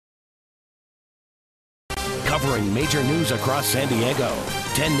covering major news across San Diego.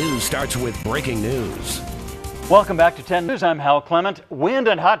 10 News starts with breaking news. Welcome back to 10 News. I'm Hal Clement. Wind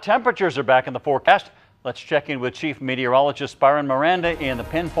and hot temperatures are back in the forecast. Let's check in with Chief Meteorologist Byron Miranda in the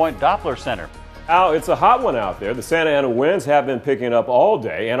Pinpoint Doppler Center. Al, it's a hot one out there. The Santa Ana winds have been picking up all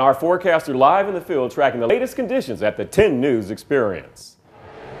day, and our forecasts are live in the field tracking the latest conditions at the 10 News Experience.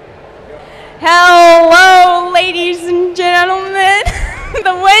 Hello, ladies and gentlemen.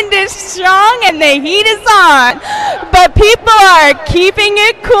 The wind is strong and the heat is on, but people are keeping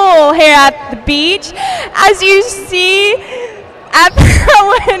it cool here at the beach. As you see at the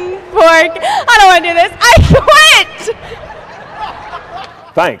windfork, I don't want to do this, I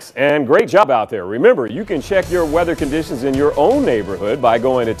quit! Thanks, and great job out there. Remember, you can check your weather conditions in your own neighborhood by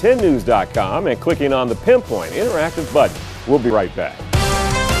going to 10news.com and clicking on the Pinpoint Interactive button. We'll be right back.